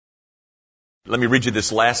Let me read you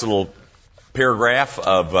this last little paragraph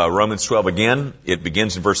of Romans 12 again. It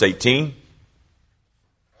begins in verse 18.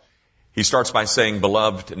 He starts by saying,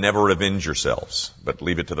 "Beloved, never avenge yourselves, but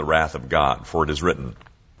leave it to the wrath of God. For it is written,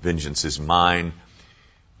 vengeance is mine,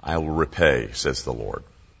 I will repay, says the Lord.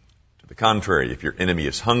 To the contrary, if your enemy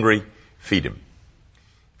is hungry, feed him.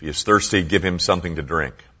 If he is thirsty, give him something to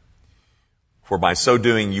drink. For by so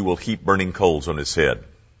doing, you will heap burning coals on his head.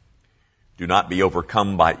 Do not be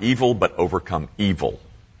overcome by evil, but overcome evil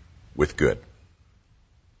with good."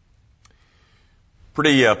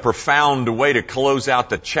 Pretty profound way to close out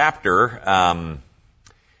the chapter.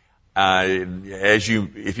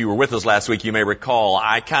 If you were with us last week, you may recall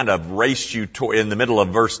I kind of raced you in the middle of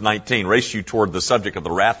verse 19, raced you toward the subject of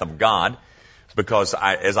the wrath of God, because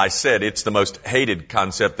as I said, it's the most hated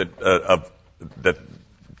concept that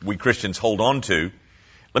we Christians hold on to.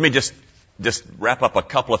 Let me just wrap up a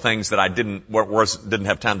couple of things that I didn't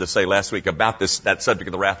have time to say last week about that subject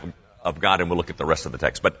of the wrath of God, and we'll look at the rest of the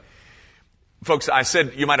text. But folks,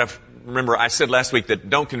 you might have remember I said last week that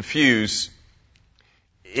don't confuse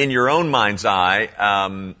in your own mind's eye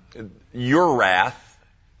your wrath,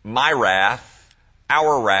 my wrath,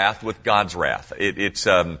 our wrath with God's wrath.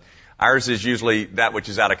 Ours is usually that which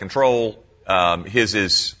is out of control. His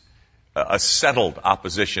is a settled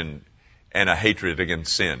opposition and a hatred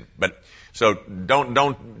against sin. So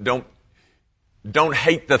don't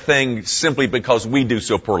hate the thing simply because we do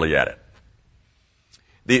so poorly at it.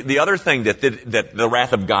 The other thing that the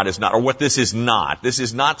wrath of God is not, or what this is not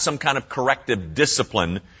some kind of corrective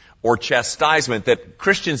discipline or chastisement that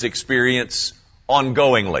Christians experience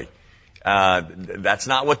ongoingly. That's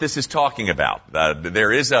not what this is talking about.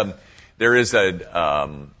 There is a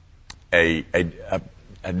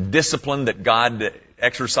discipline that God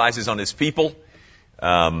exercises on His people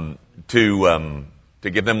to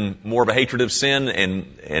give them more of a hatred of sin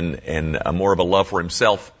and more of a love for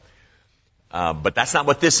Himself. But that's not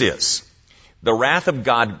what this is. The wrath of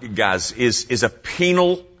God, guys, is a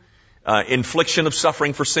penal infliction of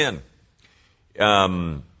suffering for sin.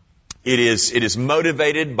 It is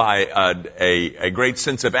motivated by a great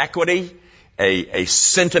sense of equity, a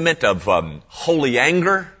sentiment of holy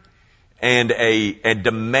anger, and a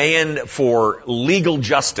demand for legal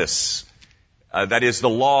justice. That is, the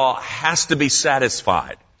law has to be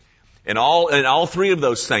satisfied. And all three of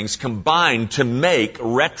those things combine to make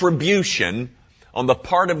retribution on the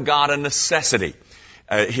part of God a necessity.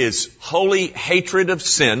 His holy hatred of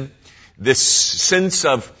sin, this sense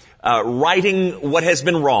of righting what has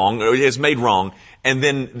been wrong, or is made wrong, and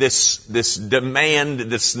then this demand,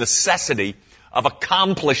 this necessity of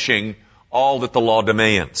accomplishing all that the law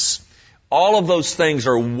demands. All of those things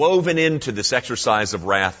are woven into this exercise of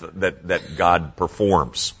wrath that God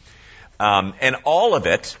performs. And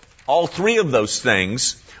all three of those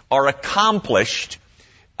things are accomplished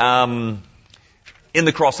in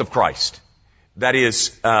the cross of Christ. That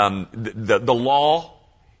is, the law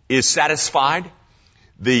is satisfied.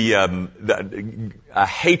 The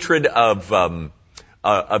hatred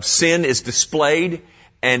of sin is displayed,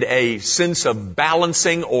 and a sense of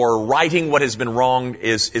balancing or righting what has been wronged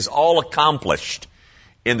is all accomplished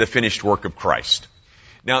in the finished work of Christ.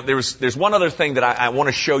 Now, there's one other thing that I want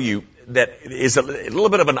to show you that is a little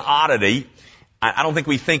bit of an oddity. I don't think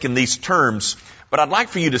we think in these terms, but I'd like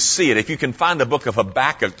for you to see it. If you can find the book of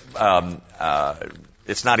Habakkuk,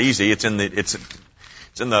 it's not easy. It's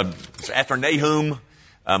after Nahum,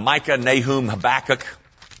 Micah, Nahum, Habakkuk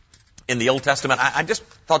in the Old Testament. I just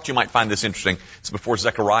thought you might find this interesting. It's before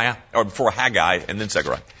Zechariah, or before Haggai, and then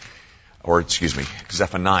Zephaniah.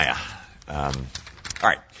 All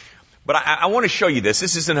right. But I want to show you this.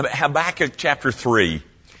 This is in Habakkuk chapter 3.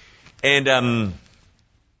 And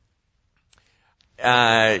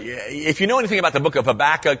if you know anything about the book of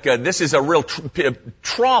Habakkuk, this is a real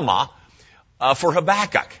trauma for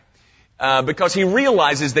Habakkuk. Because he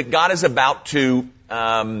realizes that God is about to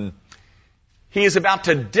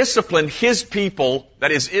discipline his people,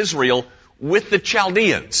 that is Israel, with the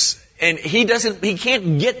Chaldeans. And he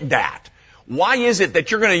can't get that. Why is it that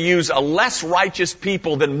you're going to use a less righteous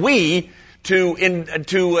people than we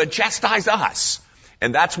to chastise us?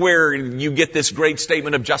 And that's where you get this great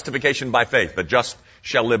statement of justification by faith. The just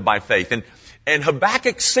shall live by faith. And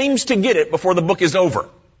Habakkuk seems to get it before the book is over.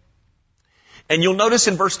 And you'll notice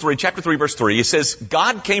in chapter 3, verse 3, it says,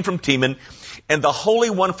 God came from Teman, and the Holy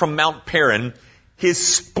One from Mount Paran. His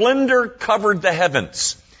splendor covered the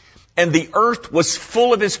heavens, and the earth was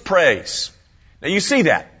full of His praise. Now you see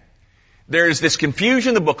that. There's this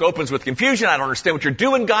confusion. The book opens with confusion. I don't understand what you're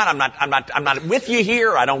doing, God. I'm not with you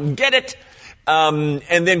here. I don't get it.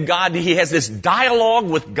 And then God, he has this dialogue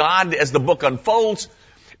with God as the book unfolds.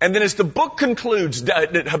 And then as the book concludes,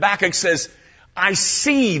 Habakkuk says, I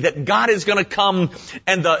see that God is going to come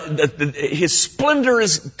and His splendor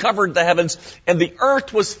has covered the heavens and the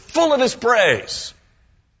earth was full of His praise.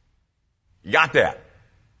 You got that?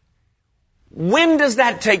 When does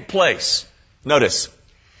that take place? Notice,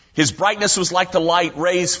 His brightness was like the light,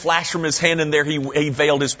 rays flashed from His hand, and there he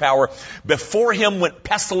veiled His power. Before Him went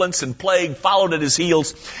pestilence and plague, followed at His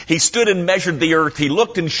heels. He stood and measured the earth. He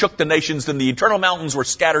looked and shook the nations. Then the eternal mountains were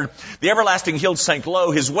scattered. The everlasting hills sank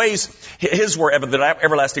low. His were the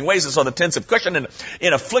everlasting ways. And so the tents of Cushan, and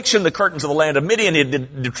in affliction the curtains of the land of Midian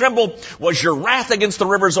did tremble. Was your wrath against the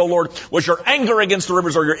rivers, O Lord? Was your anger against the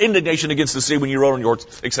rivers, or your indignation against the sea when you rode on your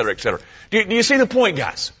horse, etc., etc.? Do you see the point,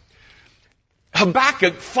 guys?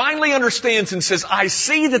 Habakkuk finally understands and says, I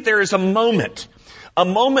see that there is a moment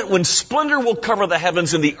when splendor will cover the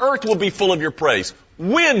heavens and the earth will be full of your praise.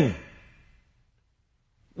 When?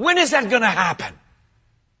 When is that going to happen?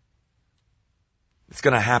 It's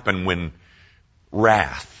going to happen when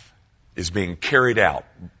wrath is being carried out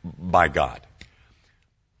by God.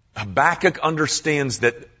 Habakkuk understands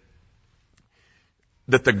that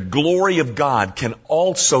the glory of God can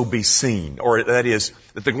also be seen, or that is,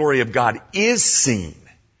 that the glory of God is seen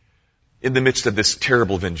in the midst of this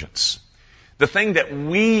terrible vengeance. The thing that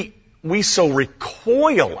we so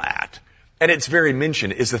recoil at its very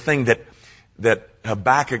mention, is the thing that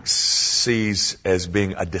Habakkuk sees as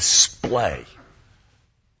being a display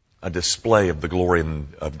of the glory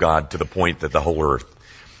of God, to the point that the whole earth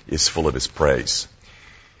is full of His praise.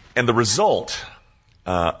 And the result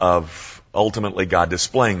of ultimately God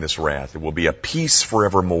displaying this wrath, it will be a peace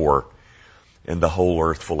forevermore, and the whole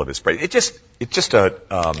earth full of His praise. It's just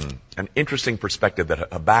an interesting perspective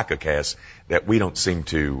that Habakkuk has that we don't seem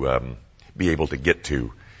to be able to get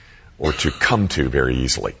to or to come to very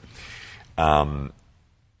easily.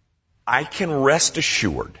 I can rest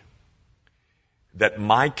assured that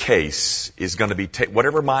my case is going to be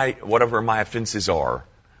whatever my offenses are,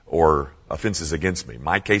 or offenses against me,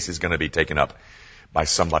 my case is going to be taken up by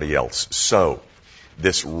somebody else. So,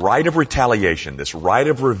 this right of retaliation, this right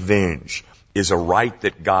of revenge, is a right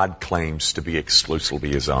that God claims to be exclusively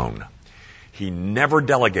His own. He never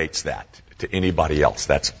delegates that to anybody else.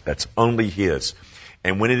 That's only His.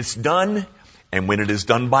 And when it is done, and when it is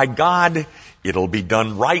done by God, it'll be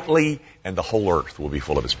done rightly, and the whole earth will be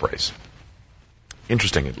full of His praise.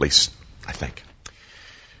 Interesting, at least, I think.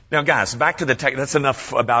 Now, guys, back to the text. That's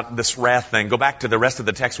enough about this wrath thing. Go back to the rest of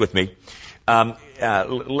the text with me.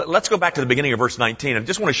 Let's go back to the beginning of verse 19. I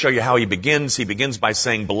just want to show you how he begins. He begins by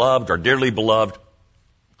saying, beloved, or dearly beloved.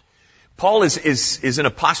 Paul is in a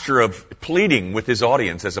posture of pleading with his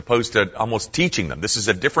audience as opposed to almost teaching them. This is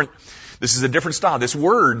a different style. This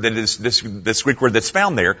word that is this Greek word that's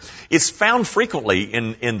found there is found frequently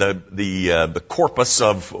in the corpus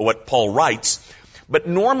of what Paul writes. But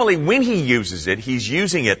normally when he uses it, he's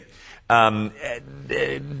using it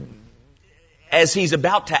as he's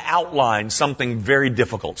about to outline something very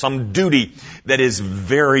difficult, some duty that is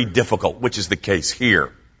very difficult, which is the case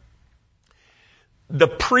here. The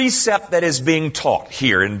precept that is being taught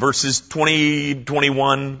here in verses 20 and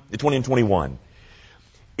 21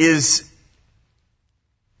 is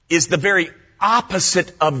the very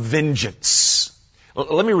opposite of vengeance.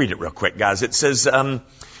 Let me read it real quick, guys. It says,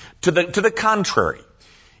 to the contrary,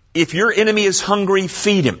 if your enemy is hungry,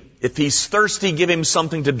 feed him. If he's thirsty, give him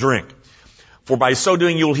something to drink. For by so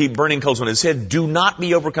doing, you will heap burning coals on his head. Do not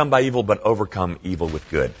be overcome by evil, but overcome evil with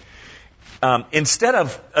good. Instead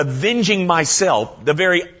of avenging myself, the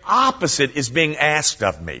very opposite is being asked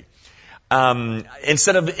of me.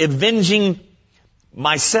 Instead of avenging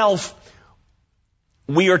myself,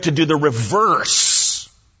 we are to do the reverse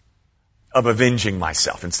of avenging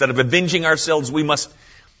myself. Instead of avenging ourselves,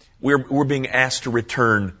 we're being asked to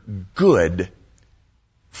return good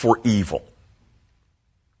for evil.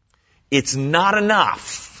 It's not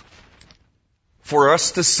enough for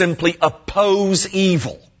us to simply oppose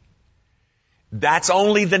evil. That's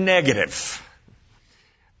only the negative.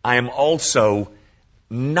 I am also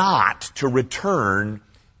not to return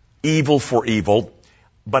evil for evil,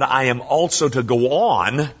 but I am also to go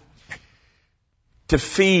on to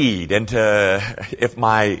feed and to, if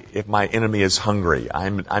my enemy is hungry,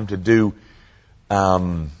 I'm to do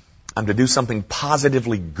something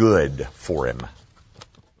positively good for him.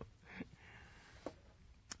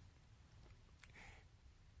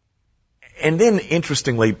 And then,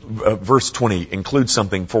 interestingly, verse 20 includes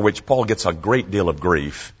something for which Paul gets a great deal of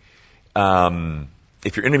grief.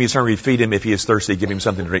 If your enemy is hungry, feed him. If he is thirsty, give him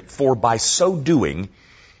something to drink. For by so doing,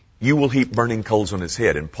 you will heap burning coals on his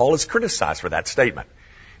head. And Paul is criticized for that statement.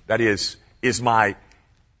 That is my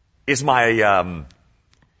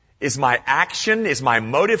Is my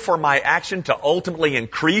motive for my action to ultimately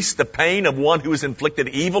increase the pain of one who has inflicted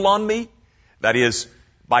evil on me? That is,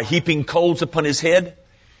 by heaping coals upon his head?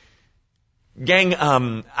 Gang,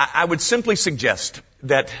 I would simply suggest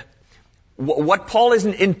that what Paul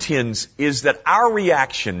intends is that our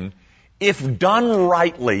reaction, if done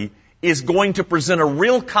rightly, is going to present a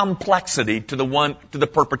real complexity to the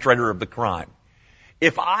perpetrator of the crime.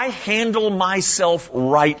 If I handle myself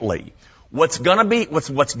rightly, what's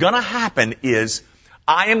gonna happen is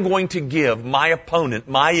I am going to give my opponent,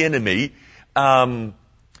 my enemy, a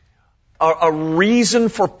reason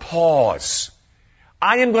for pause.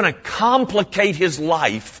 I am going to complicate his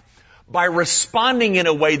life by responding in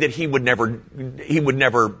a way that he would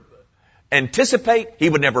never anticipate, he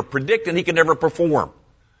would never predict, and he could never perform.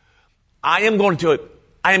 I am going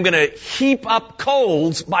to heap up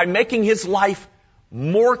coals by making his life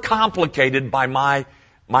more complicated by my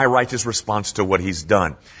righteous response to what he's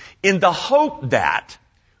done, in the hope that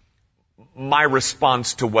my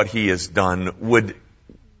response to what he has done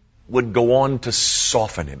would go on to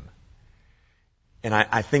soften him. And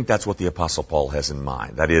I think that's what the Apostle Paul has in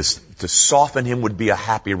mind. That is, to soften him would be a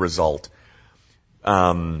happy result.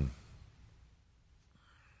 But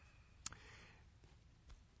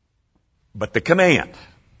the command,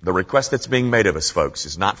 the request that's being made of us, folks,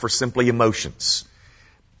 is not for simply emotions.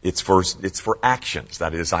 It's for actions.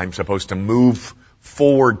 That is, I'm supposed to move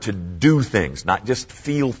forward to do things, not just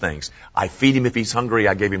feel things. I feed him if he's hungry.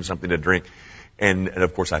 I gave him something to drink. And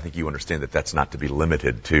of course, I think you understand that that's not to be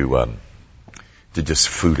limited to just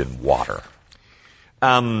food and water.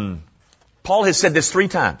 Paul has said this 3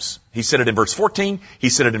 times. He said it in verse 14, he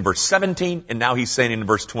said it in verse 17, and now he's saying it in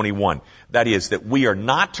verse 21. That is, that we are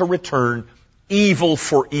not to return evil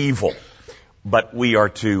for evil, but we are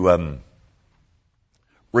to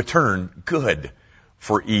return good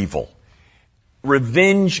for evil.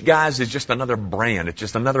 Revenge, guys, is just another brand. It's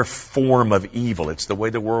just another form of evil. It's the way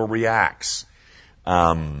the world reacts.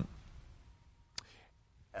 And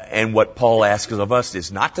what Paul asks of us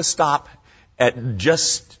is not to stop at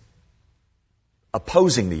just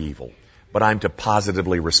opposing the evil, but I'm to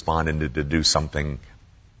positively respond and to do something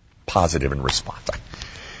positive in response.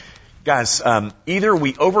 Guys, either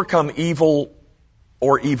we overcome evil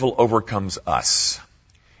or evil overcomes us.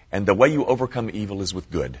 And the way you overcome evil is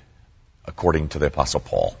with good, according to the Apostle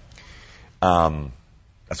Paul.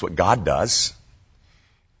 That's what God does.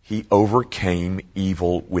 He overcame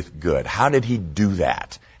evil with good. How did he do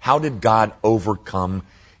that? How did God overcome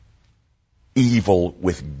evil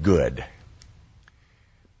with good?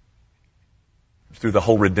 Through the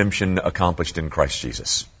whole redemption accomplished in Christ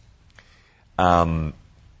Jesus.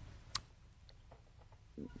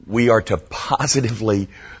 We are to positively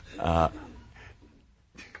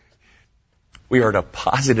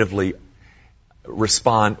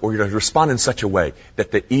respond, or to respond in such a way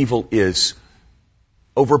that the evil is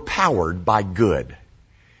overpowered by good.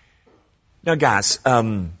 Now, guys, let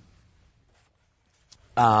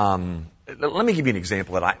me give you an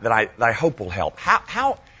example that I hope will help.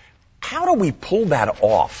 How do we pull that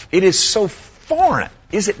off? It is so foreign,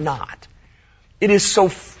 is it not? It is so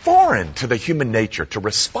foreign to the human nature to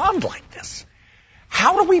respond like this.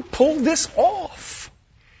 How do we pull this off?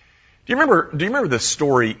 Do you remember the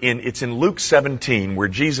story it's in Luke 17 where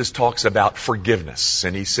Jesus talks about forgiveness,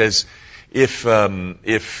 and he says, if they,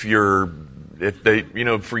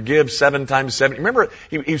 forgive 7 times 7. Remember,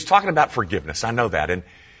 he was talking about forgiveness. I know that.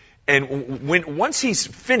 And once he's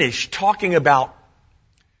finished talking about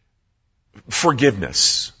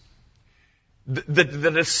forgiveness, the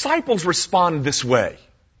disciples respond this way.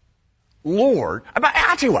 Lord,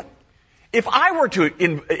 I'll tell you what, if I were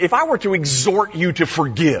to exhort you to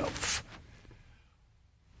forgive,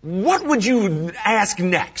 what would you ask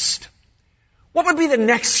next? What would be the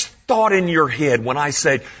next thought in your head when I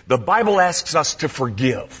say the Bible asks us to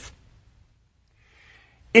forgive?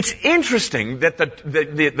 It's interesting that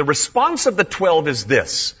the response of the 12 is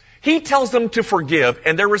this. He tells them to forgive,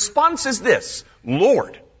 and their response is this: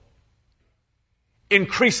 Lord,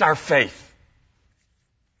 increase our faith.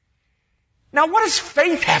 Now, what does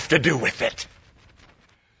faith have to do with it?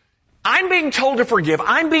 I'm being told to forgive.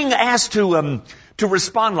 I'm being asked to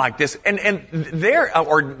respond like this, and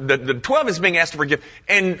the 12 is being asked to forgive,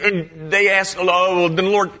 and they ask, oh,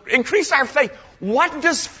 then Lord, increase our faith. What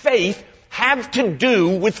does faith have to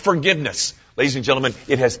do with forgiveness? Ladies and gentlemen,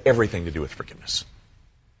 it has everything to do with forgiveness.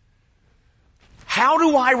 How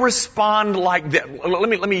do I respond like that?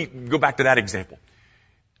 Let me go back to that example.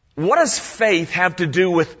 What does faith have to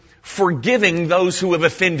do with forgiving those who have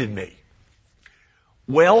offended me?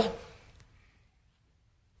 Well,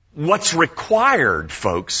 what's required,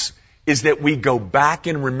 folks, is that we go back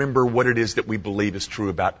and remember what it is that we believe is true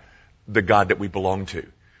about the God that we belong to.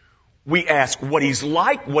 We ask what He's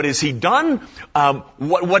like, what has He done,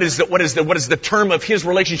 what is the term of His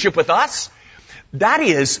relationship with us? That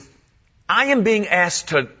is, I am being asked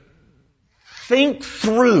to think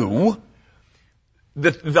through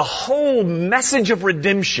the whole message of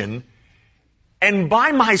redemption, and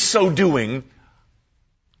by my so doing,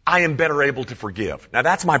 I am better able to forgive. Now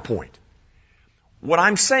that's my point. What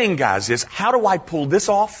I'm saying, guys, is how do I pull this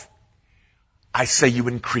off? I say you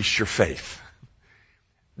increase your faith.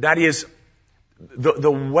 That is,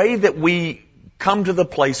 the way that we come to the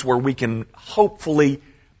place where we can hopefully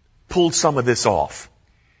pull some of this off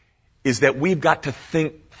is that we've got to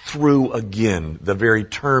think through again the very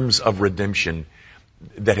terms of redemption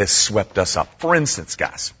that has swept us up. For instance,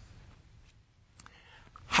 guys,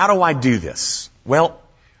 how do I do this? Well,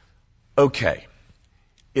 okay.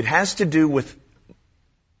 It has to do with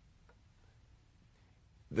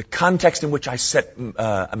the context in which I set,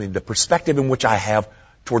 the perspective in which I have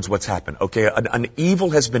towards what's happened. Okay, an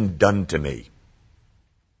evil has been done to me.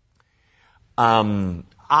 I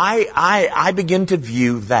begin to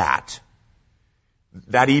view that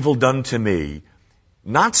evil done to me,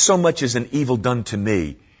 not so much as an evil done to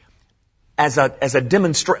me, as a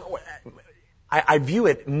demonstration. I view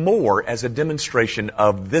it more as a demonstration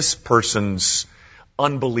of this person's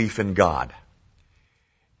unbelief in God.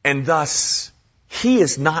 And thus, he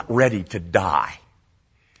is not ready to die.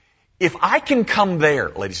 If I can come there,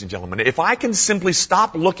 ladies and gentlemen, if I can simply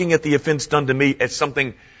stop looking at the offense done to me as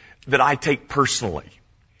something that I take personally,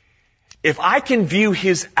 if I can view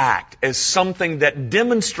his act as something that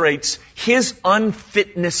demonstrates his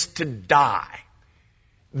unfitness to die,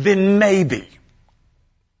 then maybe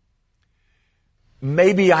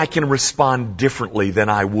I can respond differently than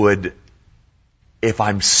I would if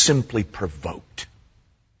I'm simply provoked.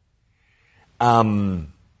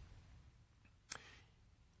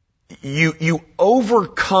 You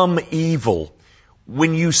overcome evil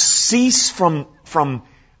when you cease from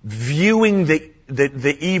viewing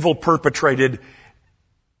the evil perpetrated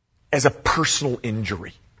as a personal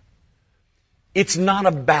injury. It's not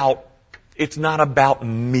about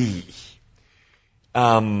me.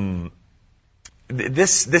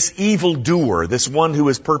 This evildoer, this one who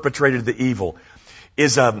has perpetrated the evil,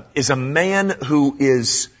 is a man who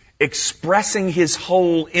is expressing his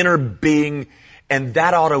whole inner being, and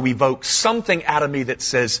that ought to evoke something out of me that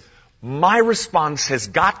says, my response has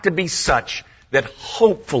got to be such that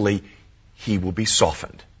hopefully he will be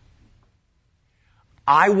softened.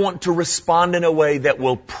 I want to respond in a way that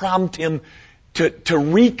will prompt him to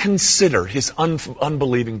reconsider his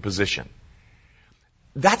unbelieving position.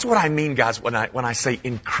 That's what I mean, guys, when I say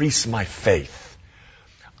increase my faith.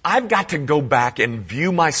 I've got to go back and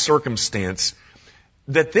view my circumstance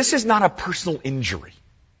that this is not a personal injury.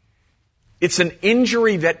 It's an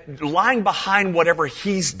injury that lying behind whatever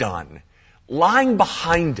he's done, lying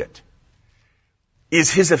behind it,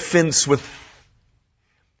 is his offense with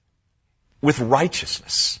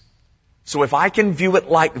righteousness. So if I can view it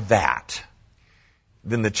like that,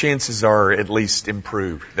 then the chances are at least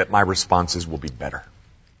improved that my responses will be better.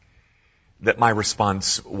 That my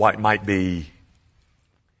response might be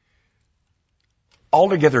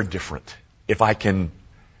altogether different if I can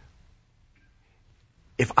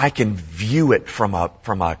view it from a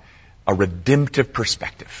redemptive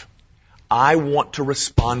perspective. I want to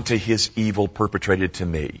respond to his evil perpetrated to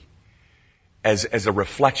me as a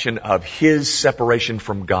reflection of his separation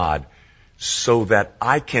from God, so that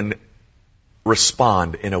I can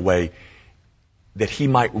respond in a way that he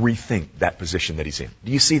might rethink that position that he's in.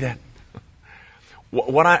 Do you see that?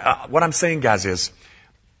 What I'm saying, guys, is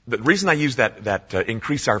the reason I use that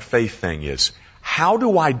increase our faith thing is, how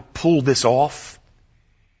do I pull this off?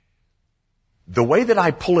 The way that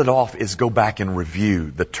I pull it off is go back and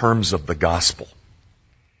review the terms of the gospel.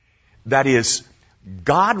 That is,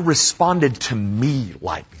 God responded to me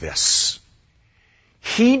like this.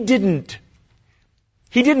 He didn't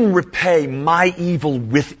repay my evil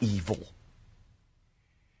with evil.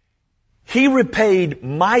 He repaid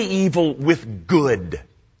my evil with good.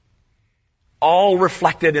 All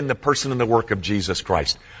reflected in the person and the work of Jesus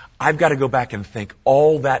Christ. I've got to go back and think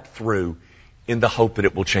all that through in the hope that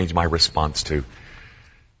it will change my response to.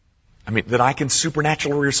 That I can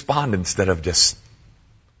supernaturally respond instead of just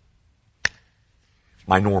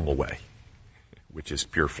my normal way, which is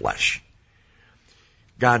pure flesh.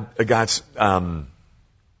 God's,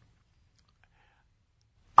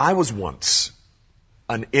 I was once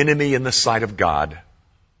an enemy in the sight of God,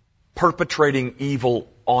 perpetrating evil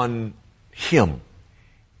on him,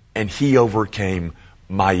 and he overcame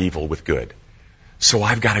my evil with good. So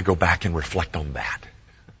I've got to go back and reflect on that.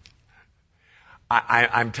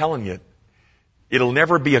 I'm telling you, it'll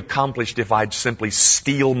never be accomplished if I'd simply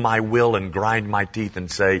steel my will and grind my teeth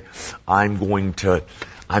and say, I'm going to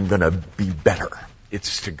be better.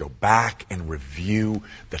 It's to go back and review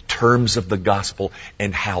the terms of the gospel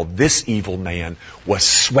and how this evil man was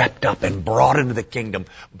swept up and brought into the kingdom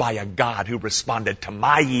by a God who responded to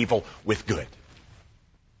my evil with good.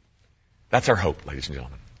 That's our hope, ladies and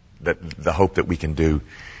gentlemen. The hope that we can do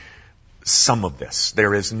some of this.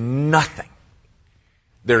 There is nothing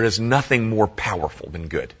more powerful than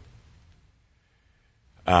good.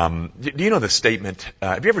 Do you know the statement?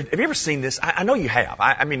 Have you ever seen this? I know you have.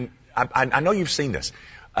 I know you've seen this.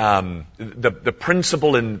 The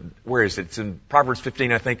principle in, where is it? It's in Proverbs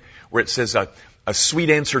 15, I think, where it says a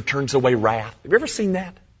sweet answer turns away wrath. Have you ever seen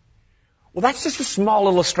that? Well, that's just a small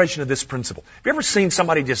illustration of this principle. Have you ever seen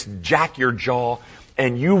somebody just jack your jaw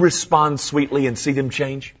and you respond sweetly and see them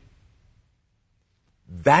change?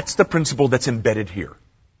 That's the principle that's embedded here.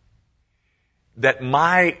 That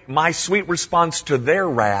my sweet response to their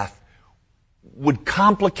wrath would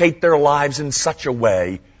complicate their lives in such a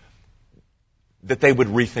way that they would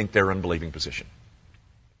rethink their unbelieving position.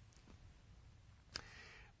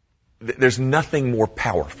 There's nothing more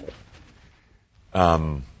powerful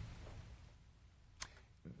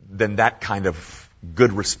than that kind of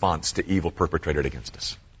good response to evil perpetrated against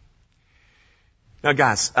us. Now,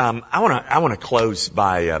 guys, I want to close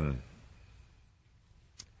by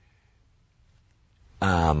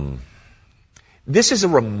this is a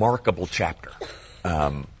remarkable chapter,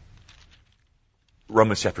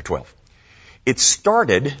 Romans chapter 12. It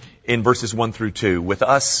started in verses 1 through 2 with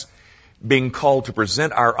us being called to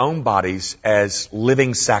present our own bodies as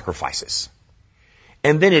living sacrifices.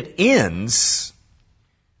 And then it ends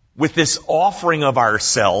with this offering of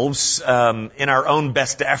ourselves in our own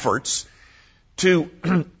best efforts to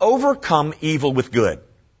overcome evil with good.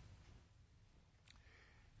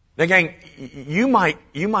 Now, gang, you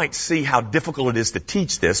might see how difficult it is to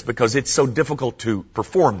teach this because it's so difficult to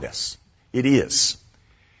perform this. It is.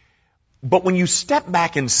 But when you step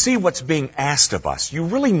back and see what's being asked of us, you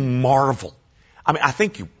really marvel. I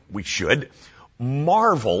think we should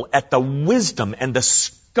marvel at the wisdom and the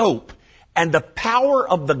scope and the power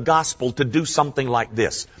of the gospel to do something like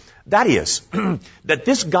this. That is, that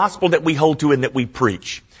this gospel that we hold to and that we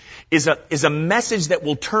preach is a message that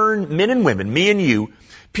will turn men and women, me and you,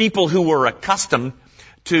 people who are accustomed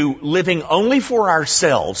to living only for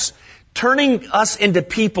ourselves, turning us into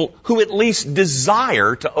people who at least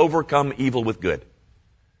desire to overcome evil with good.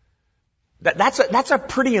 That's a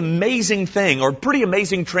pretty amazing thing, or pretty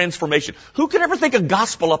amazing transformation. Who could ever think a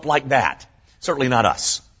gospel up like that? Certainly not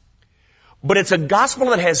us. But it's a gospel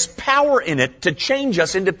that has power in it to change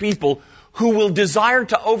us into people who will desire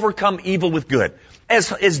to overcome evil with good.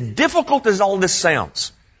 As difficult as all this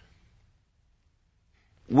sounds,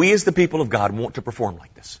 we as the people of God want to perform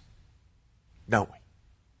like this, don't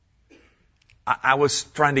we? I was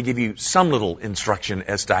trying to give you some little instruction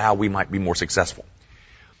as to how we might be more successful.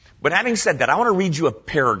 But having said that, I want to read you a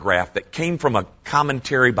paragraph that came from a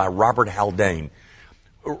commentary by Robert Haldane.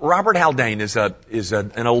 Robert Haldane is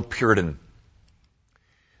an old Puritan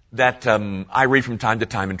that I read from time to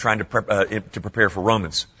time in trying to prepare for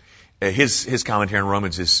Romans. His commentary on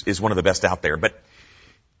Romans is one of the best out there. But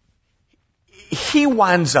he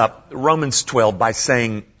winds up Romans 12 by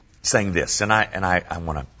saying this, and I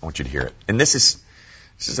want you to hear it. And this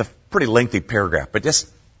is a pretty lengthy paragraph, but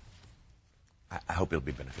I hope it'll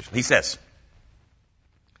be beneficial. He says,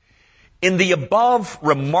 in the above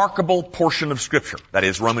remarkable portion of Scripture, that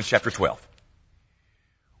is Romans chapter 12,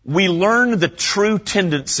 we learn the true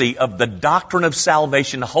tendency of the doctrine of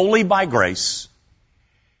salvation wholly by grace,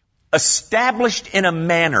 established in a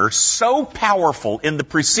manner so powerful in the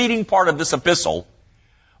preceding part of this epistle,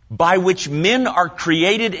 by which men are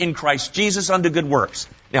created in Christ Jesus unto good works.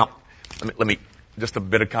 Now, let me just a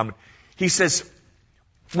bit of comment. He says,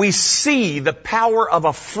 we see the power of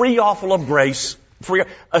a free offer of grace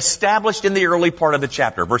established in the early part of the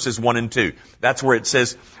chapter, verses 1 and 2. That's where it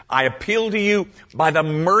says, I appeal to you by the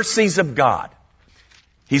mercies of God.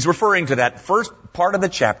 He's referring to that first part of the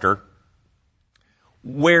chapter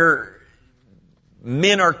where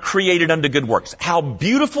men are created unto good works. How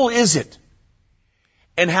beautiful is it?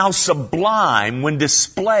 And how sublime when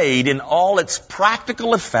displayed in all its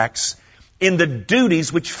practical effects in the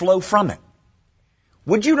duties which flow from it.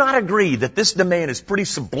 Would you not agree that this demand is pretty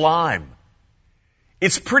sublime?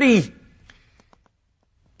 It's pretty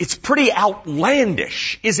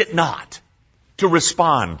outlandish, is it not, to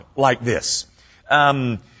respond like this?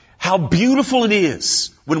 How How beautiful it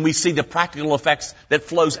is when we see the practical effects that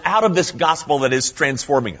flows out of this gospel that is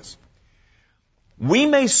transforming us. We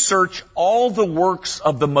may search all the works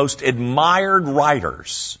of the most admired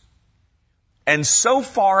writers, and so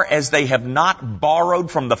far as they have not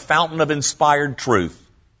borrowed from the fountain of inspired truth,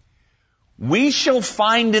 we shall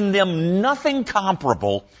find in them nothing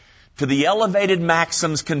comparable to the elevated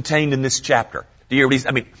maxims contained in this chapter. Do you hear what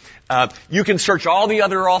he's, you can search all the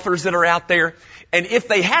other authors that are out there, and if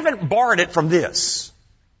they haven't borrowed it from this,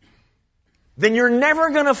 then you're never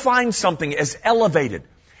going to find something as elevated,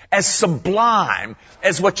 as sublime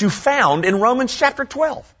as what you found in Romans chapter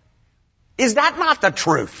 12. Is that not the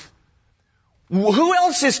truth? Who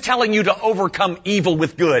else is telling you to overcome evil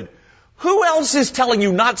with good? Who else is telling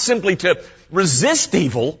you not simply to resist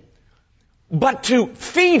evil, but to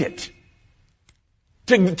feed it?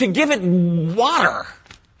 To give it water?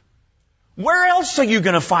 Where else are you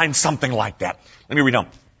going to find something like that? Let me read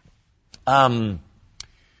on.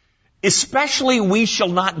 Especially we shall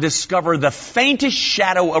not discover the faintest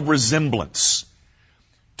shadow of resemblance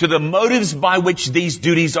to the motives by which these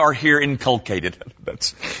duties are here inculcated.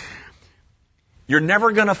 You're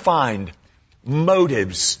never going to find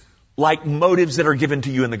motives like motives that are given to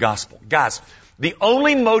you in the gospel. Guys, the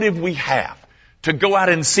only motive we have to go out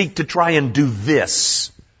and seek to try and do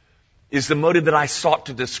this is the motive that I sought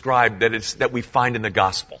to describe that we find in the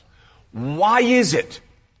gospel. Why is it?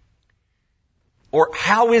 Or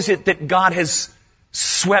how is it that God has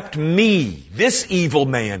swept me, this evil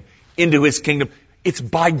man, into His kingdom? It's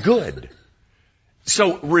by good.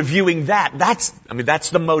 So reviewing that's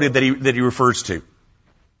the motive that he refers to.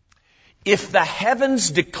 If the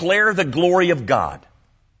heavens declare the glory of God,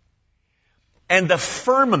 and the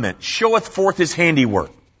firmament showeth forth His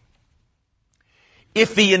handiwork,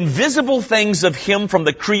 if the invisible things of Him from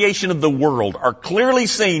the creation of the world are clearly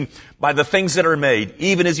seen by the things that are made,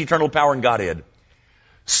 even His eternal power and Godhead,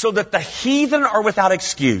 so that the heathen are without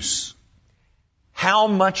excuse, how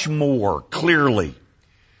much more clearly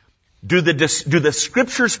do the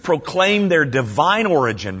Scriptures proclaim their divine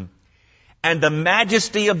origin and the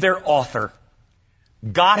majesty of their author?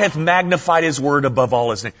 God hath magnified His word above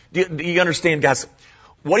all His name. Do you understand, guys?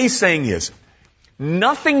 What he's saying is,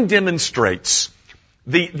 nothing demonstrates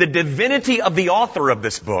the divinity of the author of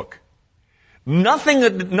this book. Nothing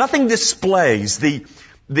displays the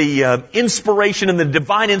inspiration and the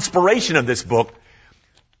divine inspiration of this book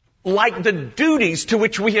like the duties to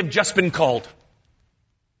which we have just been called.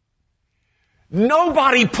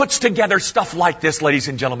 Nobody puts together stuff like this, ladies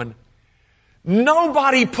and gentlemen.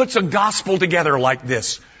 Nobody puts a gospel together like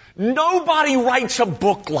this. Nobody writes a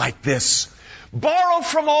book like this. Borrow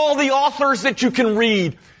from all the authors that you can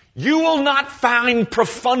read. You will not find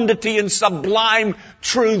profundity and sublime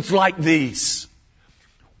truths like these.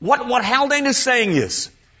 What Haldane is saying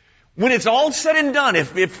is, when it's all said and done,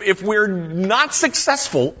 if we're not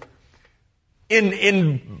successful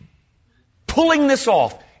in pulling this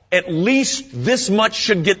off, at least this much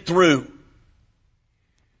should get through.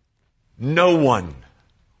 No one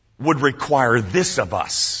would require this of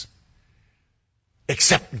us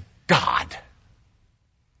except God.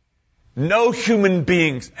 No human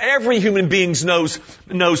beings, every human being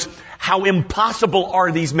knows how impossible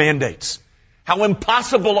are these mandates. How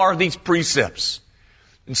impossible are these precepts.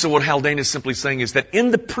 And so what Haldane is simply saying is that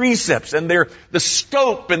in the precepts and the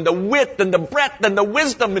scope and the width and the breadth and the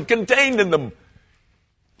wisdom contained in them,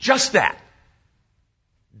 just that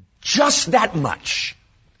much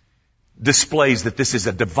displays that this is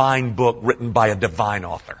a divine book written by a divine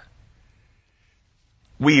author.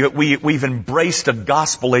 We've embraced a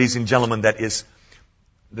gospel, ladies and gentlemen, that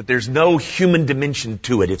there's no human dimension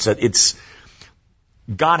to it.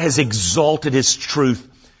 God has exalted His truth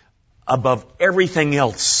above everything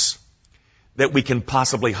else that we can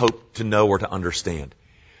possibly hope to know or to understand.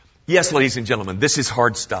 Yes, ladies and gentlemen, this is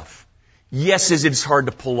hard stuff. Yes, it is hard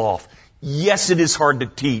to pull off. Yes, it is hard to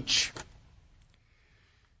teach.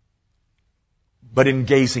 But in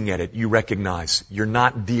gazing at it, you recognize you're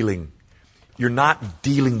not dealing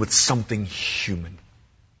with something human.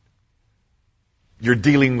 You're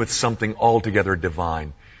dealing with something altogether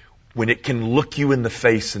divine. When it can look you in the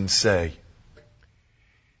face and say,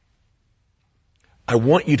 I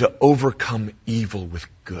want you to overcome evil with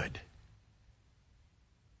good.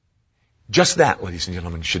 Just that, ladies and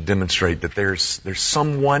gentlemen, should demonstrate that there's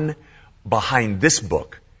someone behind this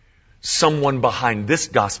book, someone behind this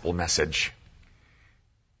gospel message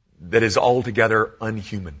that is altogether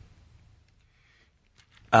unhuman.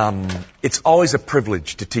 It's always a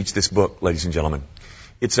privilege to teach this book, ladies and gentlemen.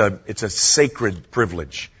 It's a sacred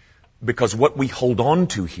privilege, because what we hold on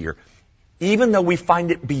to here, even though we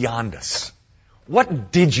find it beyond us,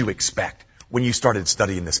 What did you expect when you started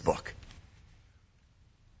studying this book?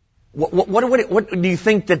 What do you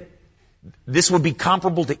think that this would be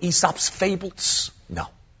comparable to Aesop's fables? No.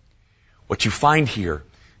 What you find here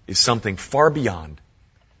is something far beyond,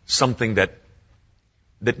 something that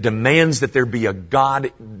demands that there be a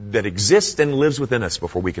God that exists and lives within us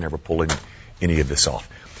before we can ever pull any of this off.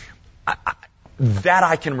 That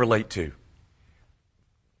I can relate to.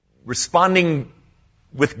 Responding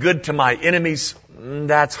with good to my enemies,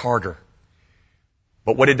 that's harder.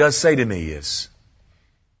 But what it does say to me is,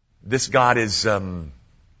 this God is, that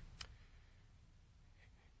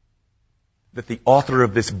the author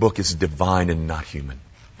of this book is divine and not human.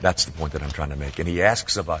 That's the point that I'm trying to make. And he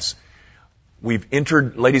asks of us, we've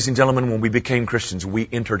entered, ladies and gentlemen, when we became Christians, we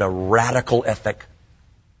entered a radical ethic.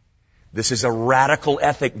 This is a radical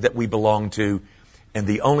ethic that we belong to, and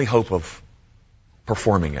the only hope of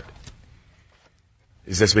performing it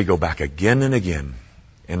is as we go back again and again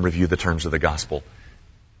and review the terms of the gospel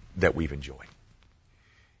that we've enjoyed.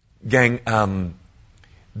 Gang,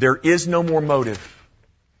 there is no more motive.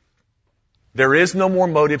 There is no more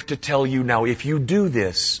motive to tell you, now if you do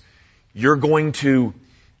this, you're going to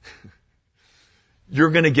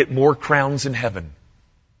get more crowns in heaven.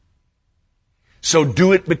 So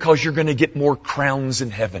do it because you're going to get more crowns in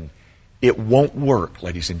heaven. It won't work,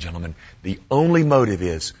 ladies and gentlemen. The only motive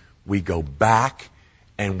is we go back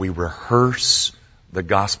and we rehearse the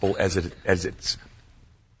gospel as it's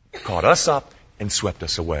caught us up and swept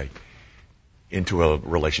us away into a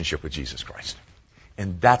relationship with Jesus Christ.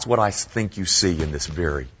 And that's what I think you see in this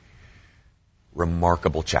very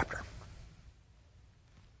remarkable chapter.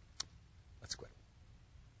 Let's quit.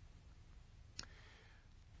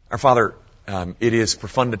 Our Father, it is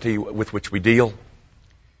profundity with which we deal.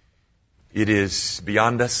 It is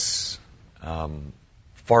beyond us,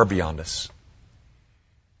 far beyond us.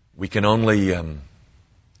 We can only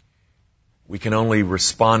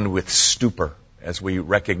respond with stupor as we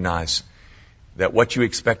recognize that what you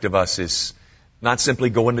expect of us is not simply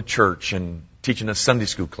going to church and teaching a Sunday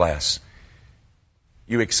school class.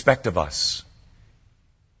 You expect of us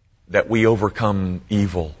that we overcome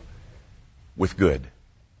evil with good,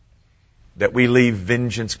 that we leave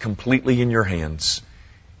vengeance completely in your hands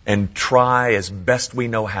and try as best we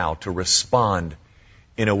know how to respond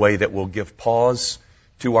in a way that will give pause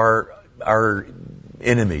to our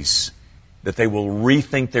enemies, that they will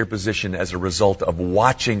rethink their position as a result of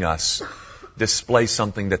watching us display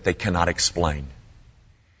something that they cannot explain.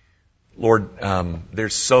 Lord,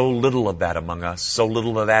 there's so little of that among us, so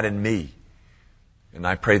little of that in me. And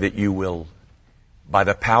I pray that you will, by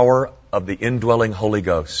the power of the indwelling Holy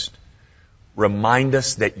Ghost, remind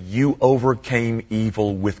us that you overcame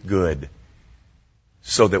evil with good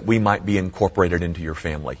so that we might be incorporated into your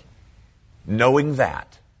family. Knowing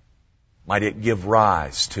that, might it give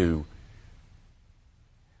rise to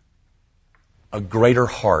a greater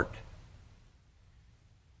heart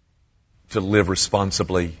to live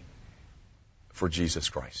responsibly for Jesus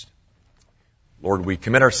Christ. Lord, we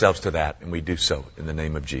commit ourselves to that, and we do so in the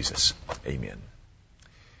name of Jesus. Amen.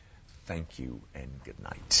 Thank you, and good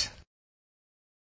night.